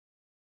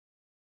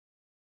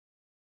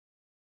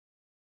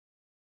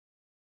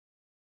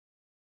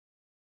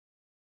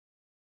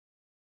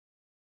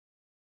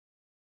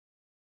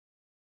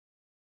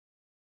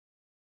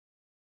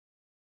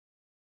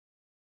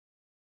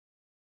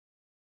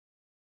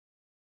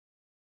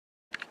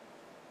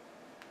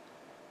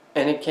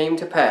And it came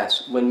to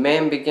pass, when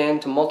man began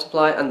to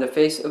multiply on the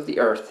face of the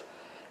earth,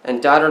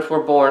 and daughters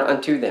were born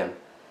unto them,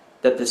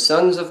 that the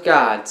sons of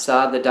God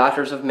saw the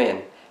daughters of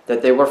men,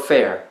 that they were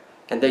fair,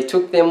 and they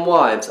took them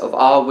wives of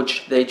all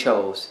which they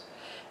chose.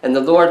 And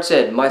the Lord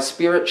said, My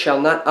spirit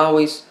shall not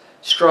always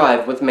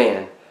strive with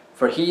man,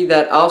 for that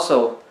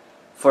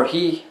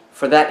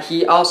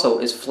he also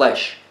is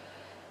flesh.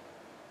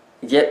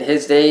 Yet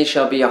his days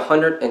shall be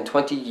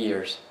 120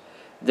 years.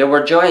 There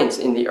were giants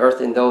in the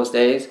earth in those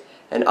days,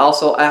 and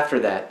also after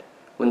that,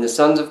 when the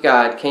sons of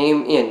God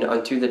came in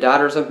unto the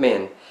daughters of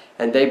men,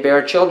 and they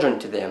bare children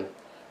to them,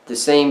 the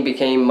same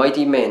became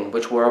mighty men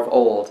which were of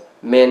old,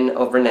 men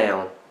of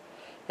renown.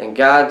 And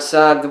God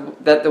saw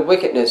that the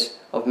wickedness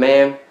of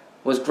man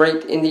was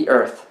great in the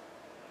earth,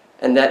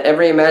 and that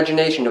every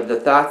imagination of the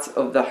thoughts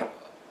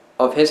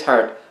of his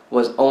heart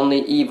was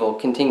only evil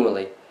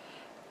continually.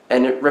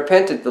 And it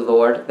repented the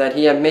Lord that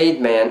he had made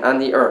man on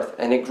the earth,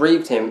 and it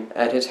grieved him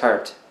at his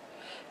heart.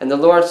 And the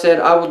Lord said,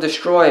 I will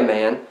destroy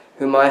man,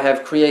 whom I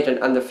have created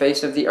on the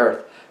face of the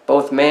earth,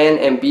 both man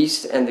and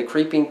beast, and the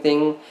creeping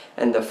thing,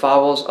 and the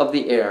fowls of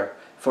the air,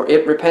 for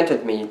it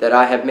repenteth me that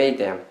I have made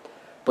them.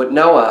 But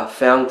Noah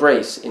found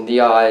grace in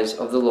the eyes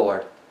of the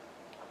Lord.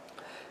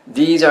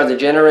 These are the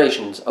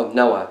generations of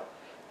Noah.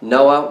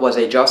 Noah was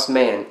a just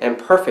man, and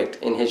perfect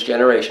in his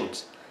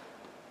generations.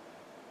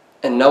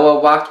 And Noah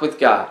walked with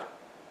God.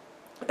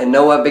 And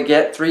Noah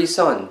begat 3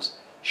 sons,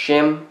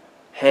 Shem,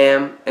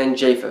 Ham, and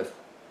Japheth.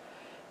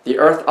 The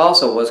earth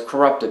also was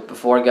corrupted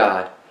before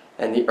God,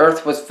 and the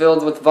earth was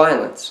filled with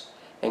violence.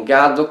 And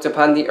God looked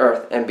upon the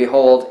earth, and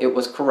behold, it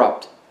was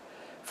corrupt,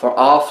 for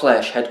all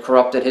flesh had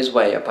corrupted his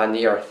way upon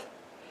the earth.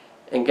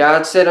 And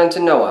God said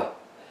unto Noah,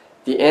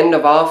 The end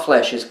of all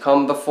flesh is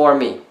come before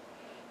me,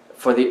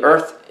 for the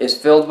earth is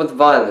filled with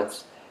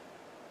violence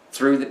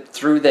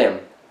through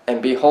them,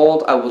 and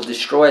behold, I will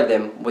destroy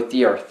them with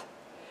the earth.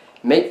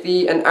 Make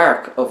thee an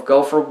ark of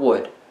gopher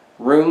wood.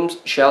 Rooms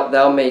shalt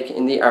thou make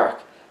in the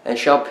ark, and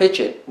shalt pitch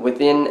it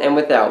within and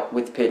without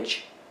with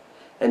pitch.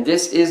 And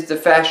this is the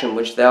fashion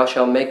which thou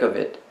shalt make of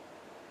it.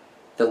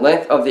 The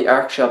length of the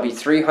ark shall be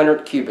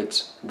 300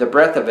 cubits, the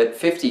breadth of it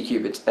 50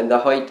 cubits, and the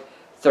height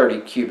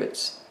 30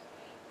 cubits.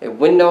 A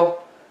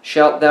window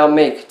shalt thou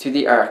make to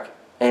the ark,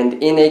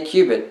 and in a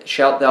cubit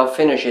shalt thou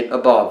finish it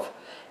above.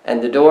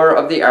 And the door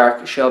of the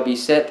ark shall be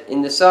set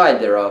in the side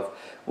thereof,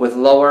 with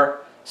lower,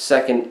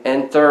 second,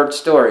 and third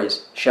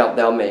stories shalt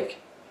thou make.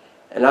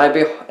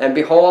 And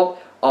behold,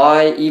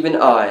 I,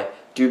 even I,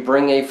 do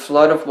bring a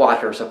flood of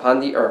waters upon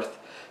the earth,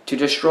 to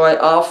destroy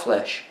all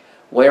flesh,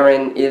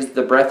 wherein is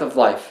the breath of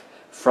life,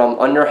 from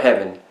under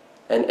heaven,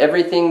 and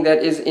everything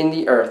that is in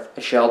the earth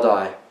shall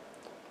die.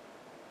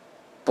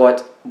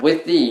 But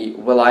with thee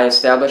will I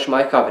establish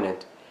my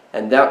covenant,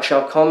 and thou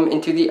shalt come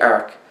into the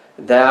ark,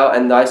 thou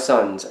and thy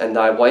sons, and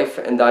thy wife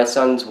and thy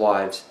sons'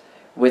 wives,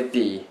 with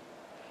thee.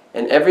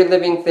 And every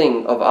living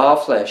thing of all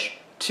flesh,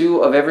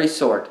 2 of every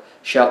sort,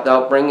 shalt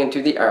thou bring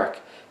into the ark,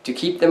 to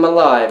keep them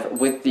alive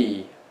with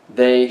thee.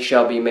 They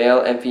shall be male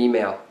and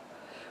female.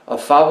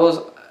 Of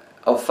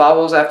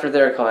fowls after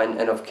their kind,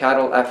 and of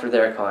cattle after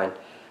their kind,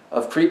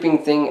 of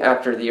creeping thing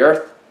after the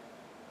earth,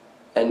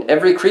 and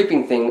every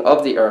creeping thing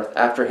of the earth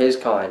after his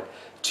kind,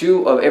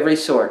 2 of every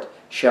sort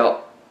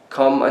shall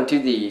come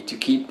unto thee, to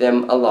keep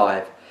them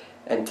alive.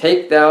 And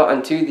take thou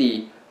unto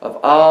thee of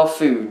all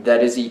food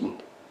that is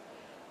eaten,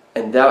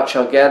 and thou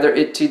shalt gather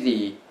it to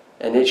thee,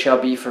 and it shall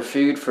be for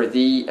food for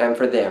thee and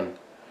for them.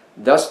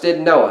 Thus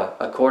did Noah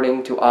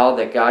according to all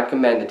that God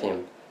commanded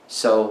him,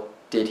 so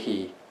did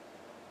he.